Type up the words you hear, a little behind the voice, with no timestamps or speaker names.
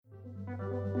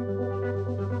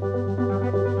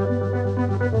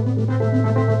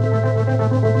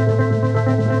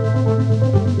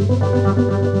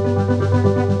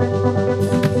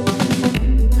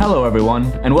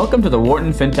Welcome to the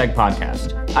Wharton FinTech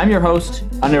Podcast. I'm your host,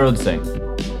 Anirudh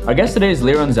Singh. Our guest today is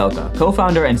Liran Zelka,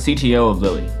 co-founder and CTO of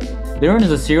Lily. Liran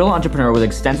is a serial entrepreneur with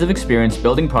extensive experience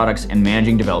building products and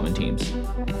managing development teams.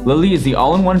 Lily is the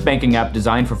all-in-one banking app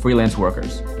designed for freelance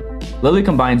workers. Lily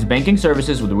combines banking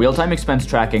services with real-time expense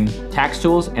tracking, tax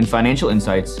tools, and financial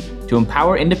insights to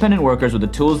empower independent workers with the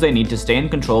tools they need to stay in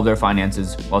control of their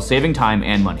finances while saving time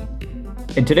and money.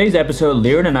 In today's episode,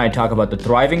 Liran and I talk about the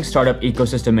thriving startup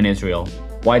ecosystem in Israel,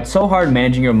 why it's so hard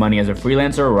managing your money as a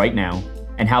freelancer right now,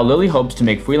 and how Lily hopes to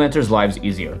make freelancers' lives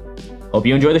easier. Hope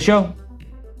you enjoy the show.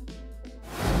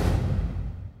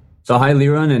 So hi,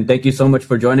 Liran, and thank you so much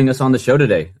for joining us on the show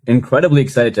today. Incredibly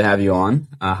excited to have you on.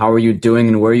 How are you doing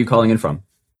and where are you calling in from?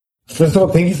 First of all,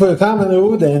 thank you for your time,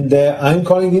 Anirudh, and I'm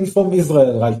calling in from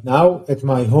Israel right now at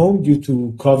my home due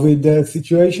to COVID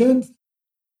situations.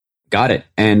 Got it.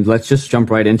 And let's just jump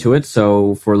right into it.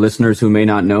 So for listeners who may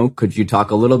not know, could you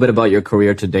talk a little bit about your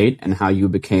career to date and how you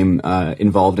became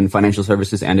involved in financial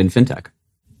services and in fintech?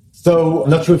 So I'm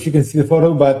not sure if you can see the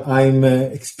photo, but I'm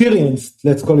experienced,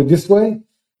 let's call it this way.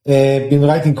 Been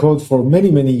writing code for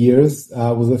many, many years.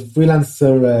 Was a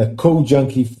freelancer code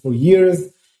junkie for years.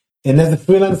 And as a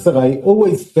freelancer, I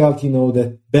always felt,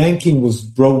 that banking was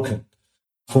broken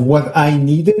from what I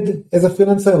needed as a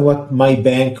freelancer and what my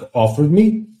bank offered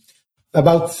me.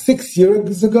 About 6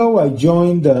 years ago, I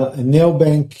joined a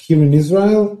neobank here in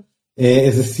Israel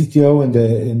as a CTO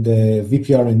and the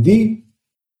VP R&D.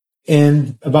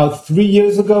 And about 3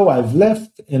 years ago, I've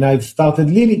left and I've started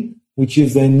Lily, which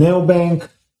is a neobank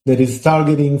that is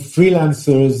targeting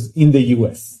freelancers in the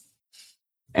US.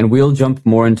 And we'll jump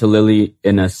more into Lily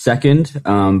in a second.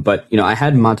 But I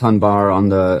had Matan Bar on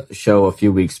the show a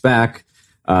few weeks back,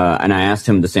 and I asked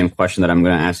him the same question that I'm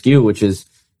going to ask you, which is,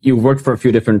 you've worked for a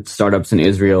few different startups in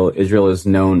Israel. Israel is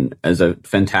known as a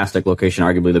fantastic location,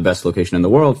 arguably the best location in the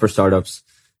world for startups.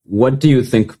 What do you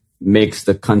think makes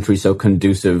the country so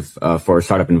conducive for a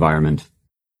startup environment?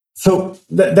 So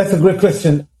that's a great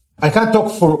question. I can't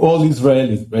talk for all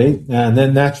Israelis, right? And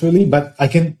then naturally, but I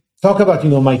can talk about,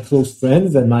 my close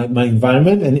friends and my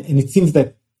environment. And it seems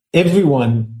that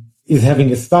everyone is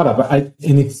having a startup.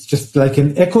 And it's just like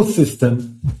an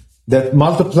ecosystem that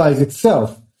multiplies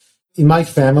itself. In my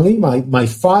family, my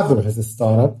father has a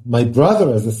startup, my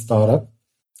brother has a startup,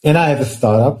 and I have a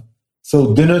startup.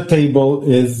 So dinner table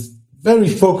is very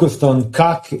focused on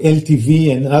CAC,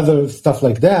 LTV, and other stuff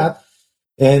like that.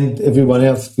 And everyone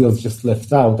else feels just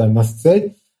left out, I must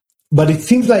say. But it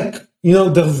seems like,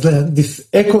 there's this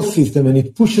ecosystem and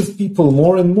it pushes people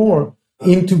more and more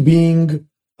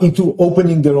into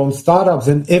opening their own startups,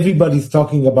 and everybody's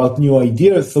talking about new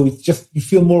ideas. So it's just, you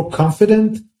feel more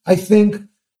confident, I think,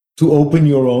 to open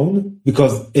your own,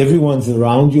 because everyone's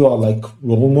around you are like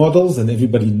role models and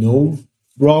everybody knows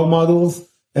role models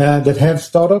that have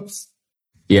startups.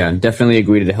 Yeah, definitely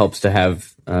agree. It helps to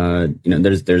have,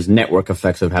 there's network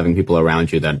effects of having people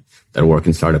around you that work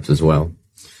in startups as well.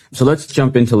 So let's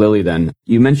jump into Lily then.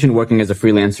 You mentioned working as a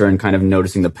freelancer and kind of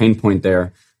noticing the pain point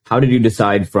there. How did you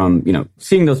decide from,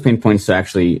 seeing those pain points to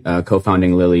actually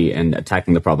co-founding Lily and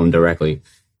attacking the problem directly?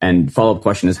 And follow-up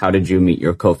question is, how did you meet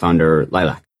your co-founder,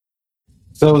 Lilac?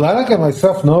 So Lilac and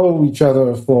myself know each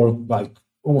other for like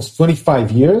almost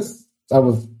 25 years. I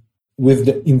was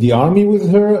in the army with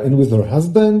her and with her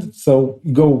husband. So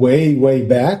you go way, way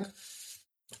back.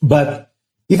 But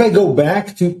if I go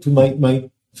back to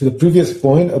the previous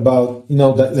point about,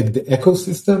 the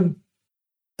ecosystem,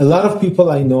 a lot of people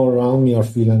I know around me are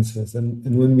freelancers.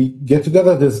 And when we get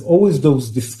together, there's always those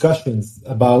discussions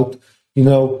about,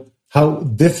 how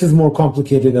this is more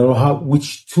complicated or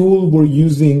which tool we're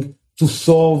using to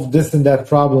solve this and that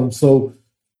problem. So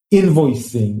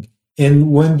invoicing,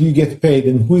 and when do you get paid,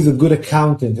 and who is a good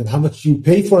accountant, and how much you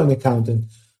pay for an accountant.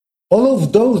 All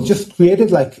of those just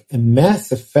created like a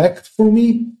mass effect for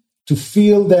me to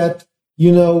feel that,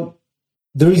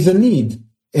 there is a need,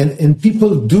 and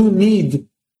people do need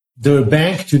their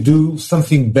bank to do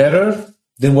something better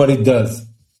than what it does.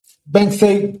 Banks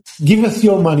say, give us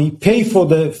your money, pay for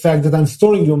the fact that I'm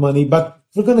storing your money, but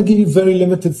we're going to give you very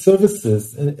limited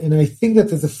services. And I think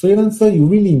that as a freelancer, you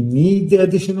really need the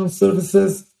additional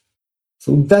services.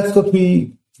 So that's what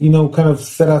we, kind of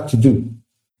set out to do.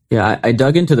 Yeah, I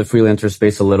dug into the freelancer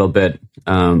space a little bit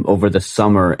over the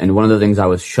summer. And one of the things I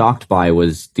was shocked by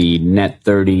was the net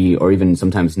 30 or even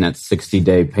sometimes net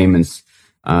 60-day payments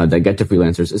that get to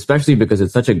freelancers, especially because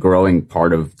it's such a growing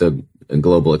part of the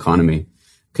global economy.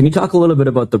 Can you talk a little bit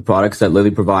about the products that Lily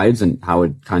provides and how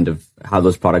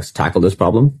those products tackle this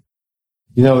problem?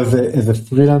 As a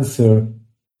freelancer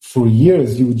for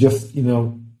years, you would just,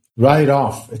 write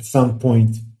off at some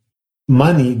point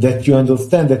money that you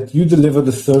understand that you deliver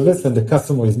the service and the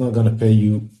customer is not going to pay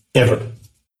you ever.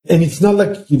 And it's not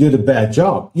like you did a bad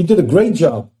job. You did a great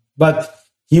job, but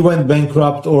he went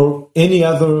bankrupt or any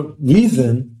other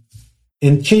reason.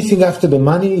 And chasing after the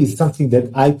money is something that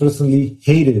I personally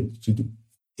hated to do.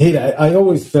 I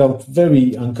always felt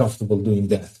very uncomfortable doing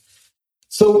that.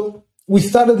 So we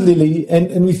started Lily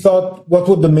and we thought, what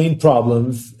were the main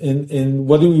problems and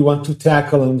what do we want to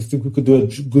tackle? And we think we could do a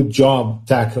good job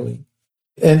tackling.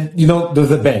 And, there's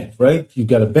a bank, right? You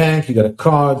got a bank, you got a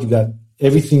card, you got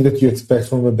everything that you expect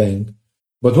from a bank.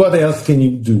 But what else can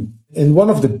you do? And one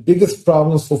of the biggest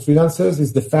problems for freelancers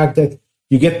is the fact that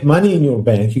you get money in your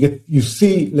bank. You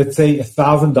see, let's say,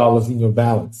 $1,000 in your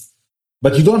balance,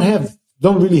 but you don't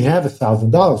really have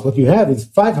 $1,000. What you have is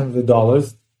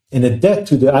 $500 and a debt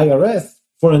to the IRS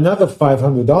for another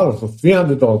 $500 or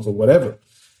 $300 or whatever.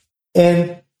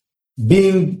 And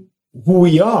being who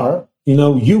we are,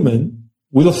 human,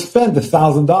 we'll spend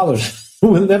 $1,000.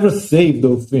 We'll never save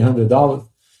those $300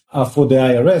 for the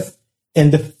IRS.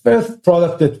 And the first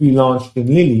product that we launched in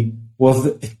Lily was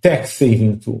a tax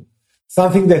saving tool.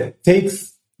 Something that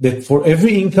for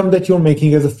every income that you're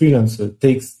making as a freelancer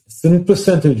takes a certain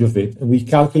percentage of it, and we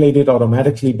calculate it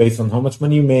automatically based on how much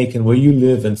money you make and where you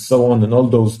live and so on and all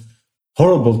those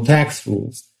horrible tax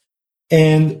rules.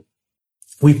 And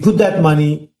we put that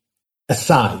money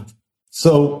aside.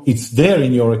 So it's there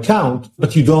in your account,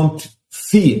 but you don't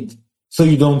see it. So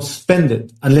you don't spend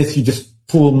it unless you just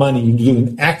pull money. You do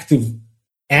an active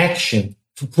action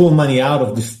to pull money out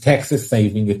of this taxes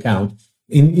saving account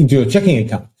into your checking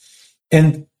account.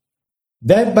 And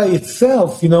that by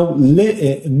itself,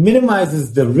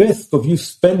 minimizes the risk of you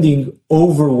spending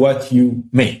over what you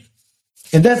make.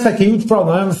 And that's like a huge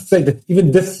problem. I must say that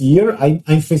even this year,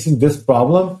 I'm facing this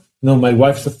problem. My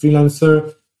wife's a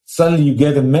freelancer. Suddenly you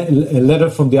get a letter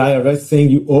from the IRS saying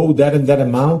you owe that and that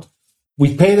amount.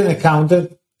 We paid an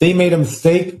accountant. They made a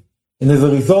mistake. And as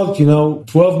a result,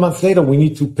 12 months later, we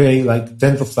need to pay like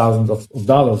tens of thousands of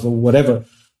dollars or whatever.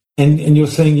 And you're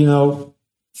saying,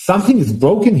 something is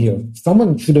broken here.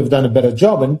 Someone should have done a better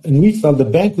job. And we felt the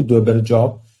bank would do a better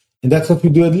job. And that's what we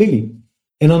do at Lily.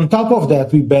 And on top of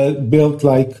that, we built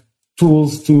like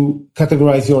tools to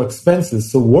categorize your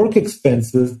expenses. So work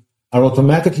expenses are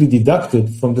automatically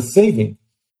deducted from the saving.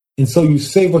 And so you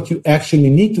save what you actually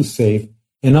need to save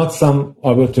and not some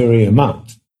arbitrary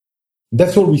amount.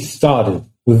 That's where we started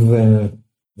with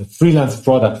the freelance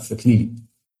products at Lily.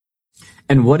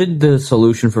 And what did the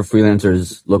solution for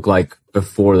freelancers look like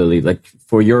before Lily? Like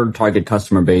for your target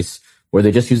customer base, were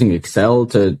they just using Excel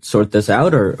to sort this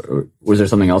out, or was there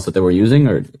something else that they were using,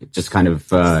 or just kind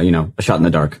of, a shot in the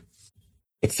dark?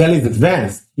 Excel is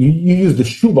advanced. You use the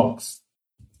shoebox.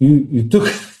 You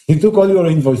took all your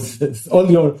invoices, all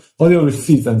your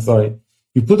receipts. I'm sorry.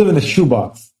 You put them in a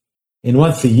shoebox, and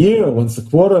once a year or once a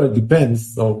quarter, it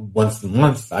depends, or once a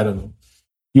month, I don't know.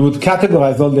 You would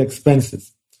categorize all the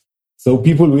expenses. So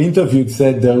people we interviewed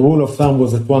said the rule of thumb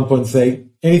was at one point say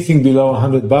anything below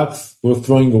 $100 we're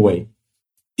throwing away.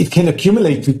 It can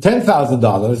accumulate to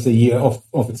 $10,000 a year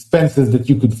of expenses that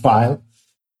you could file,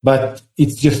 but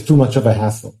it's just too much of a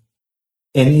hassle.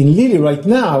 And in Lily right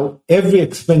now, every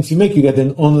expense you make, you get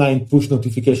an online push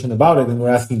notification about it, and we're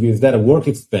asking you, is that a work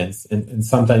expense? And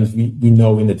sometimes we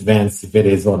know in advance if it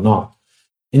is or not.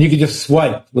 And you can just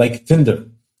swipe like Tinder.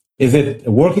 Is it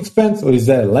a work expense or is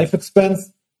that a life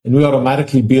expense? And we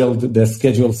automatically build the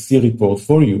Schedule C report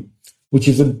for you, which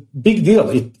is a big deal.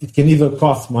 It can either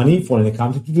cost money for an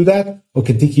accountant to do that, or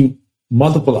can take you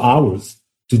multiple hours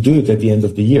to do it at the end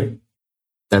of the year.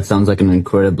 That sounds like an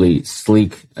incredibly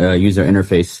sleek user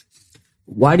interface.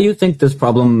 Why do you think this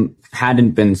problem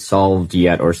hadn't been solved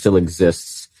yet or still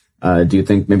exists? Do you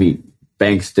think maybe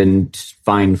banks didn't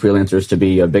find freelancers to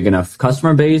be a big enough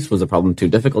customer base? Was the problem too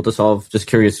difficult to solve? Just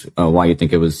curious why you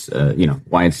think it was,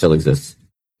 why it still exists.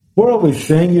 We're always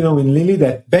saying, in Lily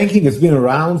that banking has been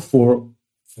around for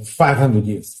 500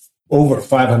 years, over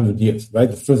 500 years, right?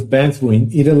 The first banks were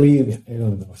in Italy,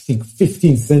 I think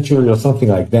 15th century or something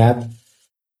like that.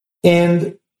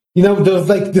 And, there's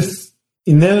like this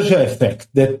inertia effect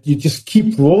that you just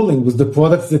keep rolling with the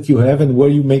products that you have and where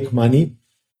you make money.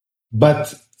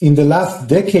 But in the last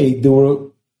decade, there were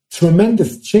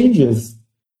tremendous changes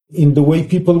in the way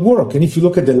people work. And if you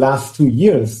look at the last 2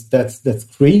 years, that's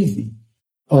crazy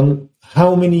on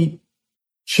how many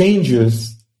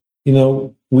changes,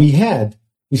 we had.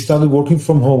 We started working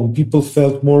from home. People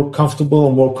felt more comfortable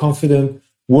and more confident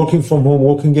working from home,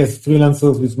 working as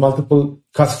freelancers with multiple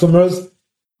customers.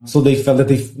 So they felt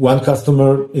that if one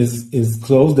customer is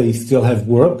closed, they still have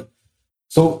work.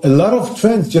 So a lot of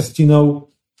trends just,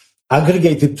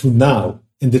 aggregated to now.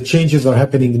 and the changes are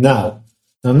happening now.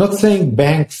 Now, I'm not saying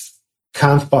banks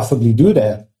can't possibly do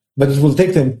that, but it will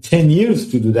take them 10 years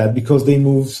to do that because they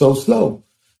move so slow.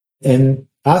 And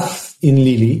us in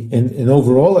Lily and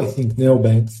overall, I think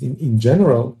neobanks in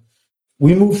general,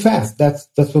 we move fast. That's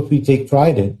what we take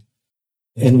pride in.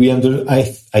 And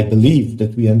I believe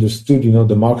that we understood,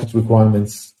 the market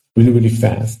requirements really, really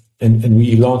fast. And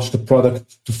we launched a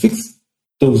product to fix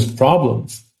those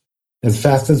problems as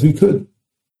fast as we could.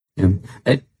 Yeah.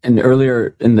 And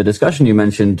earlier in the discussion, you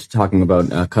mentioned talking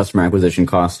about customer acquisition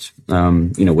cost,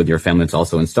 with your family that's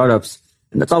also in startups.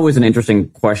 And that's always an interesting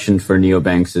question for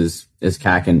neobanks is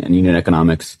CAC and unit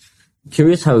economics.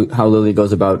 Curious how Lily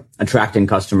goes about attracting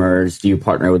customers. Do you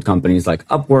partner with companies like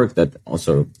Upwork that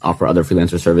also offer other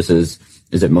freelancer services?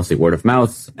 Is it mostly word of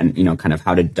mouth? And, kind of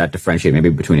how did that differentiate maybe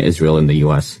between Israel and the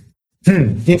US?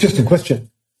 Interesting question.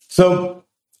 So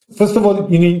first of all,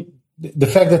 the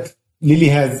fact that Lily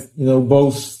has,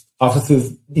 both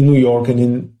offices in New York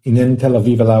and in Tel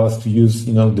Aviv allow us to use,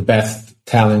 the best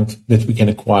talent that we can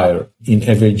acquire in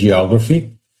every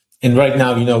geography. And right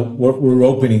now, we're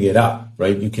opening it up,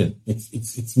 right?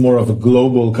 It's more of a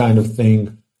global kind of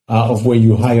thing of where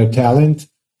you hire talent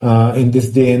in this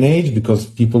day and age because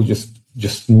people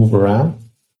just move around.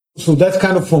 So that's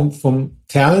kind of from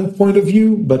talent point of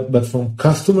view, but from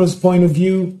customers' point of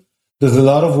view, there's a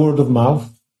lot of word of mouth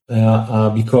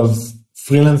because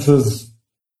freelancers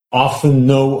often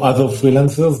know other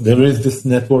freelancers. There is this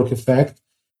network effect.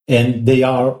 And they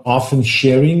are often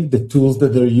sharing the tools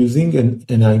that they're using.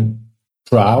 And I'm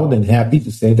proud and happy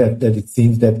to say that it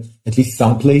seems that at least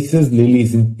some places, Lily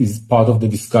is part of the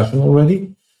discussion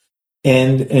already.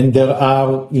 And there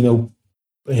are,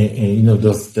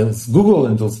 there's Google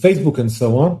and there's Facebook and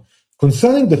so on.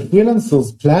 Concerning the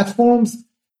freelancers platforms,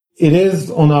 it is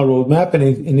on our roadmap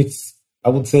and it's, I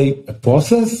would say, a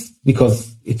process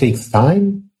because it takes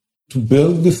time to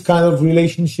build this kind of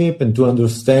relationship and to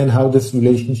understand how this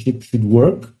relationship should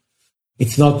work.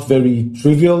 It's not very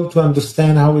trivial to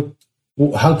understand how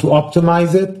to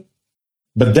optimize it,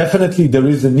 but definitely there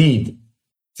is a need.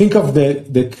 Think of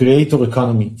the creator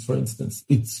economy, for instance.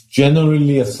 It's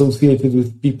generally associated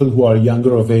with people who are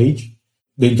younger of age.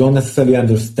 They don't necessarily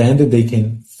understand that they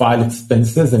can file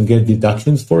expenses and get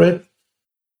deductions for it.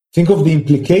 Think of the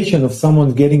implication of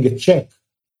someone getting a check,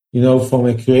 from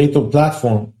a creator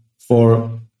platform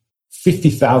for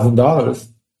 $50,000,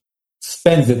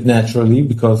 spends it naturally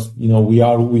because, we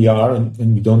are who we are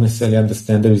and we don't necessarily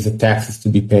understand there is a taxes to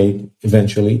be paid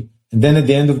eventually. And then at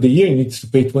the end of the year, he needs to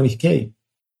pay $20K.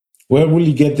 Where will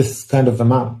he get this kind of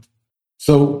amount?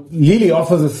 So Lily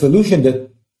offers a solution that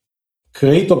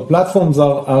creator platforms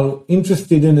are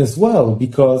interested in as well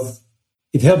because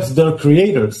it helps their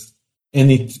creators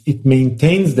and it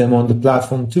maintains them on the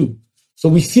platform too. So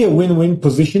we see a win-win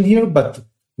position here, but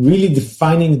really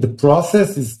defining the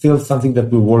process is still something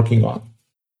that we're working on.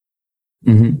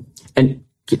 Mm-hmm. And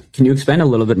can you expand a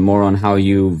little bit more on how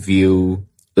you view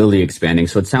Lily expanding?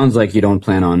 So it sounds like you don't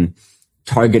plan on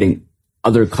targeting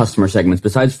other customer segments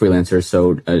besides freelancers.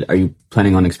 So are you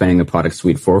planning on expanding the product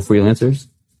suite for freelancers?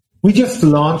 We just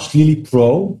launched Lily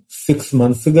Pro 6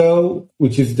 months ago,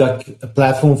 which is like a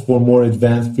platform for more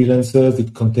advanced freelancers.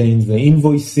 It contains the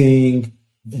invoicing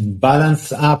and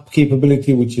balance app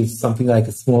capability, which is something like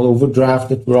a small overdraft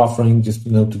that we're offering just,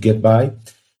 to get by.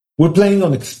 We're planning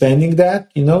on expanding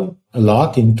that, a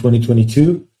lot in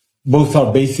 2022, both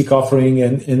our basic offering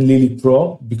and Lily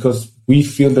Pro, because we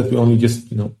feel that we only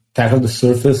just, tackle the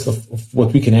surface of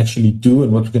what we can actually do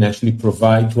and what we can actually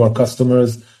provide to our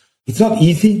customers. It's not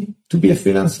easy to be a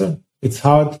freelancer. It's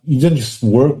hard. You don't just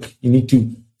work. You need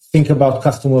to think about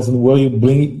customers and where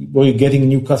you're getting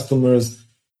new customers.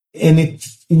 And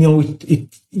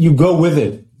you go with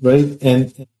it, right?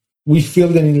 And we feel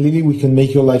that in Lily, we can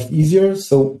make your life easier.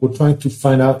 So we're trying to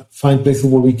find places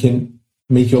where we can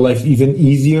make your life even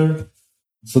easier.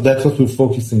 So that's what we're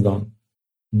focusing on.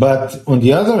 But on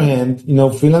the other hand,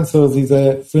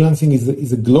 freelancing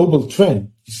is a global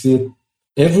trend. You see it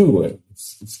everywhere.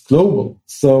 It's global.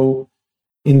 So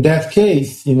in that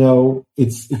case,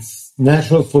 it's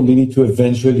natural for Lily to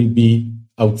eventually be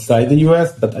outside the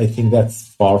US, but I think that's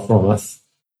far from us,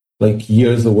 like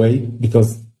years away,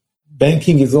 because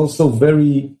banking is also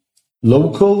very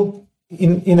local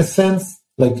in a sense.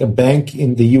 Like a bank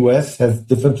in the US has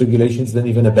different regulations than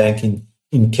even a bank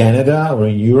in Canada or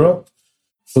in Europe.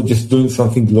 So just doing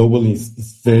something globally is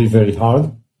very, very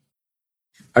hard.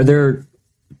 Are there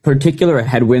particular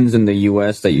headwinds in the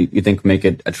US that you think make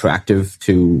it attractive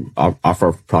to offer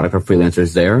a product for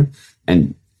freelancers there?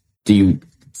 And do you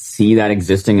see that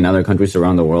existing in other countries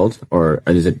around the world? Or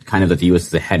is it kind of that the US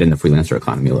is ahead in the freelancer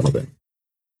economy a little bit?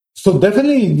 So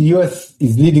definitely the US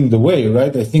is leading the way,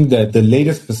 right? I think that the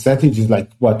latest percentage is like,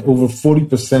 over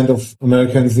 40% of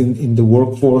Americans in the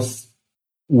workforce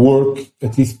work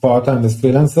at least part-time as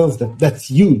freelancers. That's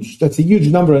huge. That's a huge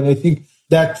number. And I think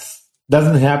that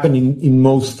doesn't happen in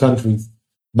most countries.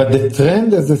 But the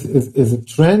trend as a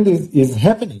trend is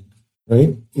happening,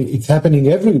 right? It's happening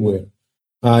everywhere.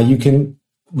 You can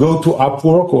go to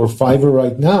Upwork or Fiverr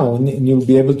right now, and you'll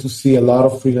be able to see a lot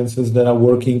of freelancers that are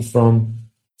working from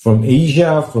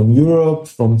Asia, from Europe,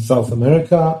 from South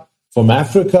America, from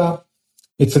Africa.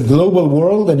 It's a global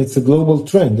world and it's a global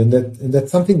trend. And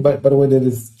that's something, by the way, that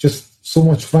is just so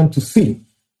much fun to see,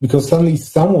 because suddenly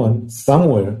someone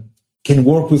somewhere can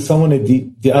work with someone at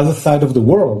the other side of the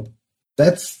world.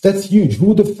 That's huge. Who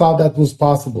would have thought that was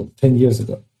possible 10 years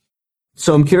ago?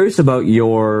 So I'm curious about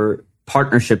your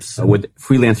partnerships with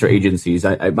freelancer agencies.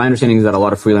 My understanding is that a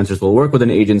lot of freelancers will work with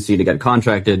an agency to get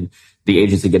contracted. The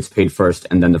agency gets paid first,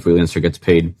 and then the freelancer gets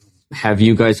paid. Have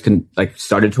you guys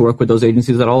started to work with those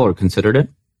agencies at all, or considered it?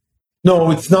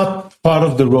 No, it's not part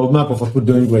of the roadmap of what we're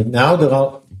doing right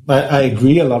now. I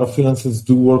agree, a lot of freelancers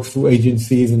do work through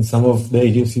agencies, and some of the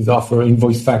agencies offer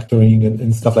invoice factoring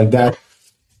and stuff like that.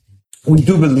 We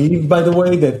do believe, by the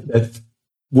way, that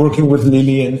working with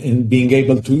Lily and being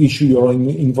able to issue your own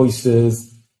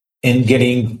invoices and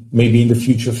getting maybe in the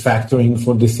future factoring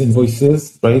for these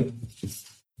invoices, right?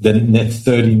 The net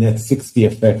 30, net 60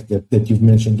 effect that you've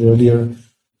mentioned earlier.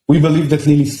 We believe that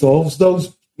Lily solves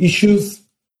those issues.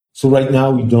 So right now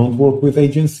we don't work with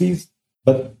agencies,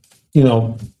 but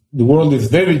the world is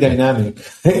very dynamic.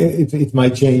 It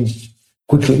might change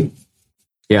quickly.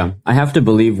 Yeah, I have to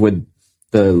believe with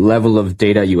the level of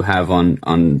data you have on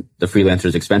the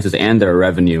freelancers' expenses and their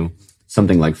revenue,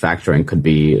 something like factoring could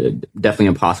be definitely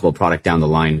a possible product down the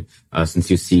line,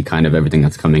 since you see kind of everything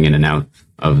that's coming in and out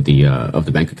of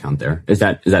the bank account there. Is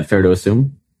that fair to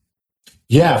assume?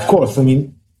 Yeah, of course. I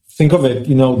mean, think of it,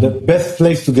 the best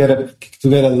place to get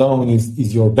a loan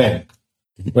is your bank,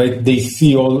 right? They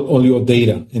see all your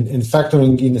data, and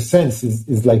factoring in a sense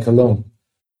is like a loan.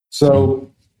 So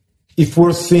if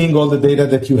we're seeing all the data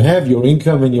that you have, your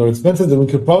income and your expenses, then we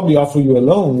could probably offer you a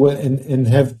loan and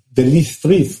have the least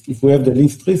risk. If we have the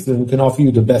least risk, then we can offer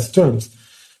you the best terms.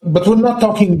 But we're not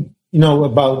talking,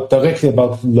 directly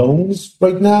about loans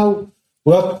right now.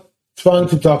 We're trying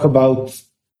to talk about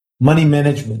money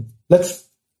management. Let's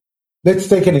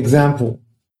take an example.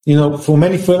 For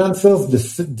many freelancers,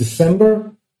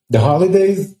 December, the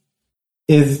holidays,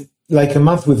 is like a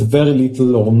month with very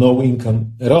little or no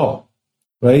income at all,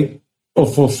 right? Or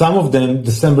for some of them,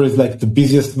 December is like the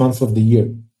busiest month of the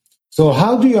year. So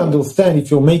how do you understand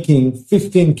if you're making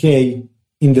 15K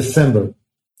in December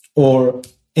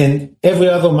and every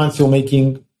other month you're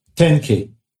making 10K?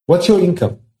 What's your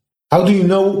income? How do you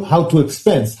know how to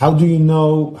expense? How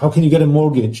can you get a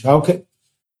mortgage?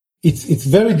 It's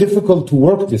very difficult to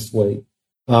work this way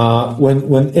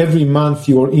when every month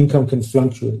your income can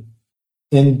fluctuate.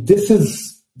 And this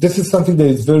is something that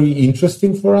is very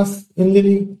interesting for us in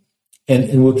Lily.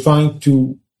 And we're trying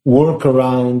to work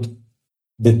around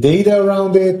the data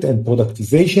around it and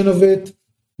productization of it,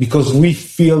 because we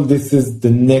feel this is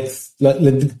this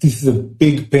is a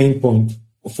big pain point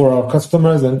for our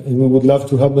customers, and we would love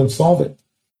to help them solve it.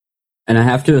 And I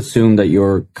have to assume that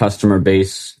your customer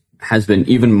base has been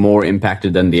even more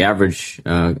impacted than the average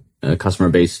customer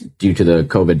base due to the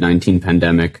COVID-19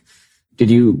 pandemic. Did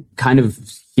you kind of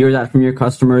hear that from your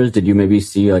customers? Did you maybe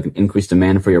see an increased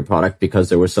demand for your product because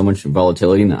there was so much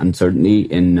volatility and uncertainty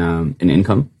in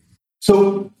income?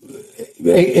 So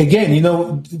again,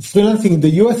 freelancing in the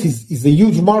US is a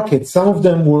huge market. Some of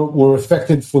them were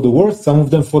affected for the worst, some of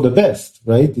them for the best,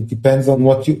 right? It depends on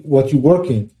what you work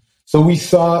in. So we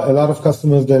saw a lot of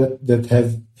customers that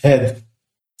have had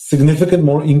significant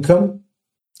more income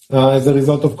as a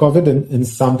result of COVID, and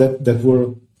some that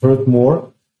were hurt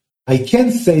more. I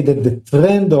can say that the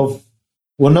trend of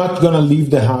we're not going to leave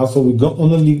the house, or we're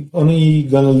only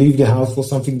going to leave the house for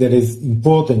something that is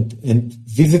important, and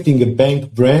visiting a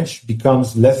bank branch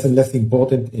becomes less and less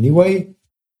important anyway,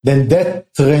 then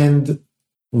that trend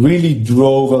really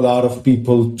drove a lot of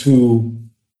people to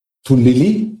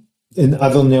Lily and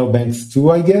other neobanks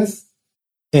too, I guess.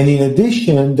 And in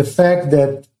addition, the fact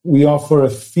that we offer a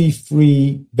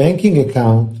fee-free banking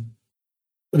account,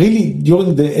 really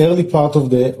during the early part of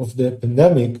the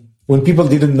pandemic, when people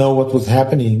didn't know what was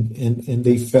happening and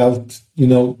they felt,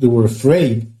 they were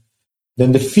afraid,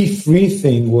 then the fee-free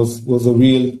thing was a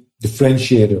real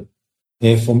differentiator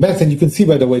from banks. And you can see,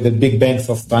 by the way, that big banks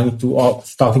are starting to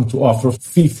offer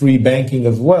fee-free banking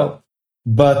as well.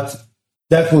 But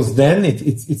that was then.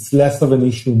 It's less of an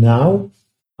issue now.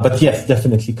 But yes,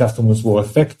 definitely customers were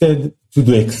affected to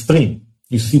the extreme.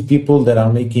 You see people that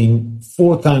are making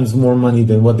 4 times more money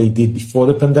than what they did before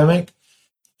the pandemic.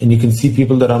 And you can see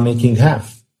people that are making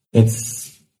half.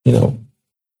 It's,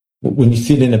 when you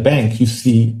sit in a bank,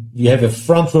 you have a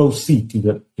front row seat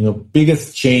to the,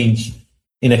 biggest change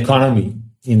in economy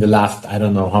in the last, I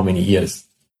don't know how many years.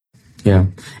 Yeah.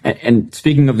 And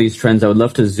speaking of these trends, I would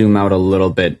love to zoom out a little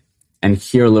bit and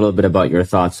hear a little bit about your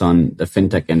thoughts on the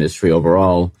fintech industry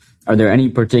overall. Are there any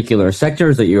particular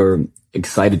sectors that you're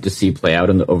excited to see play out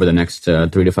over the next 3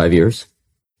 to 5 years?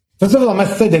 First of all, I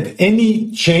must say that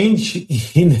any change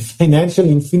in the financial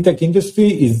and fintech industry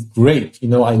is great.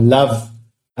 I love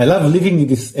living in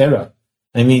this era.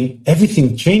 I mean,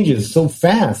 everything changes so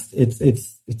fast.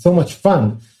 It's so much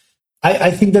fun.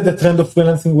 I think that the trend of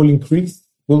freelancing will increase,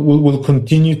 will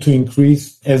continue to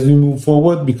increase as we move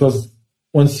forward, because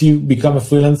once you become a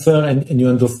freelancer and you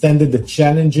understand that the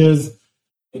challenges,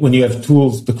 when you have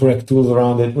tools, the correct tools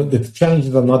around it, the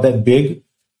challenges are not that big,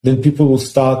 then people will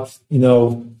start,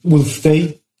 will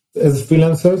stay as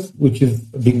freelancers, which is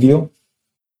a big deal.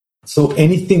 So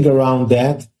anything around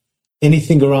that,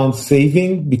 anything around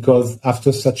saving, because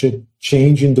after such a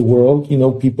change in the world,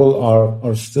 people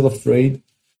are still afraid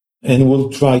and will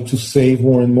try to save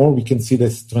more and more. We can see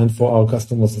this trend for our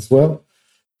customers as well.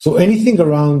 So anything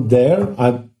around there,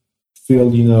 I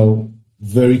feel,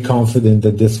 very confident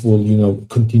that this will,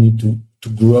 continue to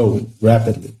grow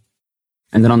rapidly.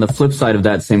 And then on the flip side of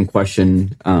that same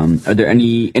question, are there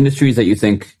any industries that you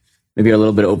think maybe are a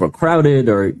little bit overcrowded,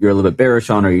 or you're a little bit bearish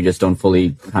on, or you just don't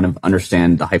fully kind of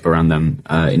understand the hype around them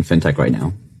in fintech right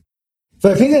now?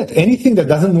 So I think that anything that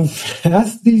doesn't move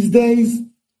fast these days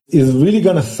is really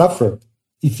going to suffer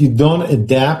if you don't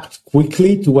adapt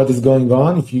quickly to what is going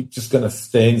on. If you're just going to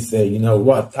stay and say,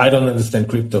 I don't understand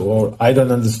crypto, or I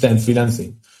don't understand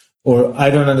freelancing, or I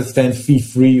don't understand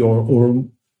fee-free, or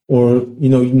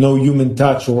no human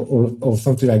touch, or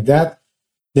something like that,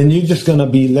 then you're just going to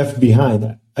be left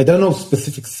behind. I don't know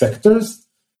specific sectors,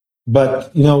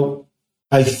 but,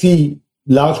 I see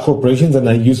large corporations, and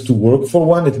I used to work for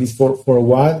one, at least for a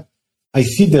while. I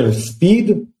see their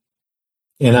speed,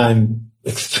 and I'm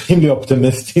extremely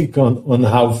optimistic on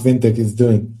how fintech is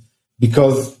doing,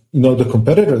 because, the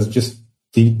competitors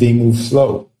they move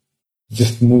slow,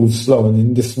 And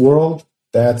in this world,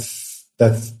 that's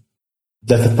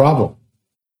a problem.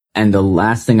 And the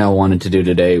last thing I wanted to do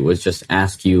today was just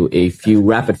ask you a few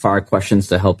rapid fire questions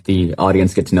to help the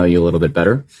audience get to know you a little bit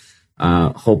better.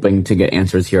 Hoping to get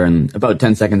answers here in about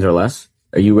 10 seconds or less.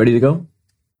 Are you ready to go?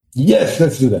 Yes,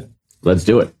 let's do that. Let's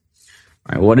do it.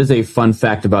 All right. What is a fun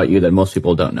fact about you that most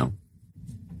people don't know?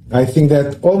 I think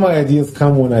that all my ideas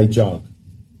come when I jog.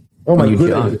 Oh my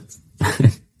goodness.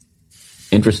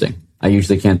 Interesting. I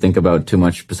usually can't think about too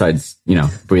much besides,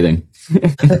 breathing.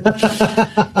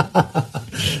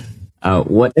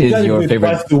 What is your favorite?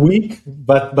 Twice a week,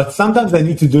 but sometimes I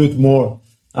need to do it more.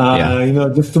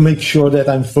 Just to make sure that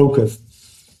I'm focused.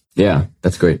 Yeah,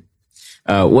 that's great.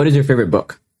 What is your favorite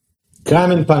book?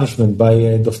 Crime and Punishment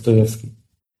by Dostoevsky.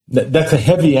 That's a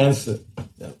heavy answer.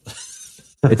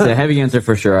 It's a heavy answer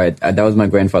for sure. That was my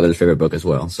grandfather's favorite book as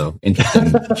well. So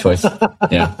interesting choice.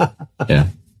 Yeah.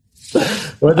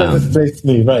 What does it face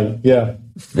me? Right. Yeah.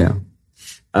 Yeah.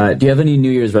 Do you have any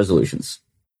New Year's resolutions?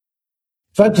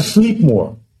 Try to sleep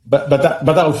more, but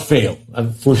I'll fail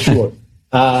for sure.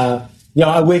 I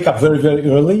wake up very, very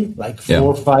early, like 4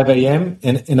 or 5 a.m.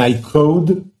 and I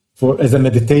code as a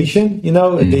meditation.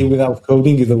 A day without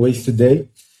coding is a wasted day,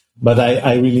 but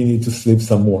I really need to sleep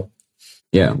some more.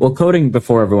 Yeah. Well, coding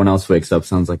before everyone else wakes up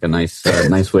sounds like a nice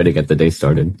way to get the day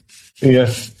started.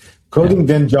 Yes. Coding,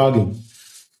 then jogging.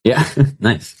 Yeah.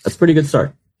 Nice. That's a pretty good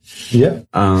start. Yeah.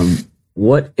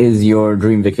 What is your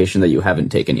dream vacation that you haven't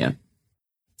taken yet?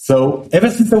 So ever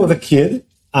since I was a kid,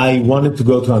 I wanted to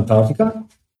go to Antarctica.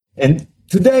 And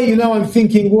today, I'm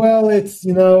thinking, well, it's,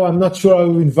 I'm not sure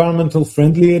how environmental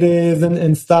friendly it is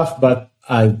and stuff, but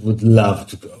I would love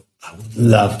to go. I would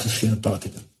love to see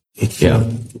Antarctica.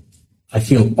 I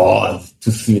feel awed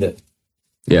to see that.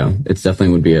 Yeah, that's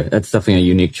definitely a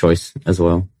unique choice as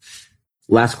well.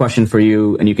 Last question for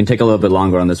you, and you can take a little bit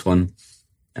longer on this one.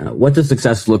 What does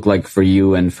success look like for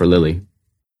you and for Lily?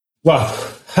 Wow,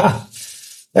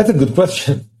 that's a good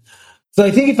question. So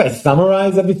I think if I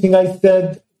summarize everything I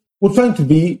said, we're trying to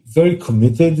be very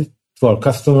committed to our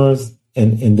customers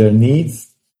and their needs.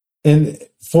 And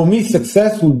for me,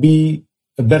 success will be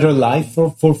a better life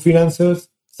for freelancers,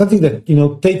 something that,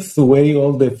 takes away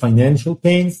all the financial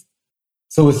pains.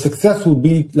 So a success will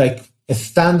be like a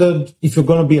standard. If you're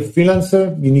going to be a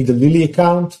freelancer, you need a Lily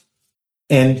account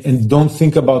and don't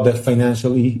think about the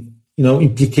financial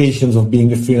implications of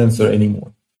being a freelancer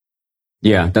anymore.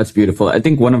 Yeah, that's beautiful. I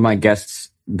think one of my guests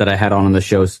that I had on the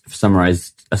show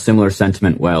summarized a similar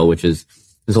sentiment well, which is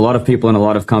there's a lot of people in a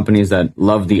lot of companies that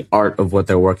love the art of what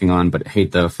they're working on, but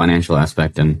hate the financial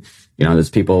aspect. And,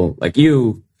 there's people like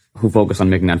you who focus on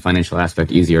making that financial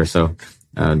aspect easier. So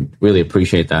really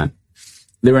appreciate that.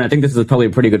 Liran, I think this is probably a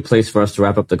pretty good place for us to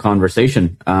wrap up the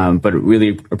conversation, but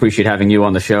really appreciate having you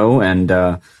on the show, and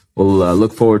we'll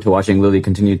look forward to watching Lily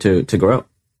continue to grow.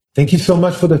 Thank you so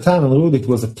much for the time, Arud. It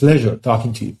was a pleasure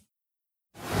talking to you.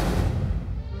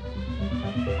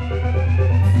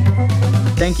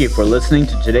 Thank you for listening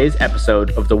to today's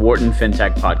episode of the Wharton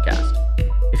FinTech Podcast.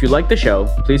 If you like the show,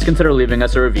 please consider leaving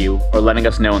us a review or letting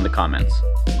us know in the comments.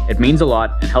 It means a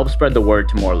lot and helps spread the word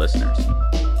to more listeners.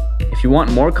 If you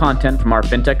want more content from our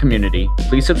FinTech community,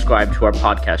 please subscribe to our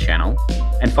podcast channel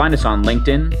and find us on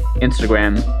LinkedIn,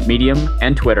 Instagram, Medium,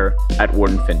 and Twitter at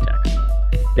Wharton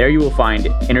FinTech. There you will find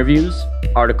interviews,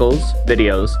 articles,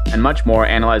 videos, and much more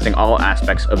analyzing all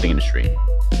aspects of the industry.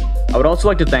 I would also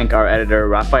like to thank our editor,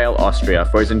 Raphael Austria,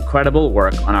 for his incredible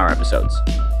work on our episodes.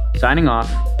 Signing off,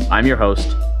 I'm your host,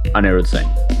 Anirudh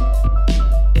Singh.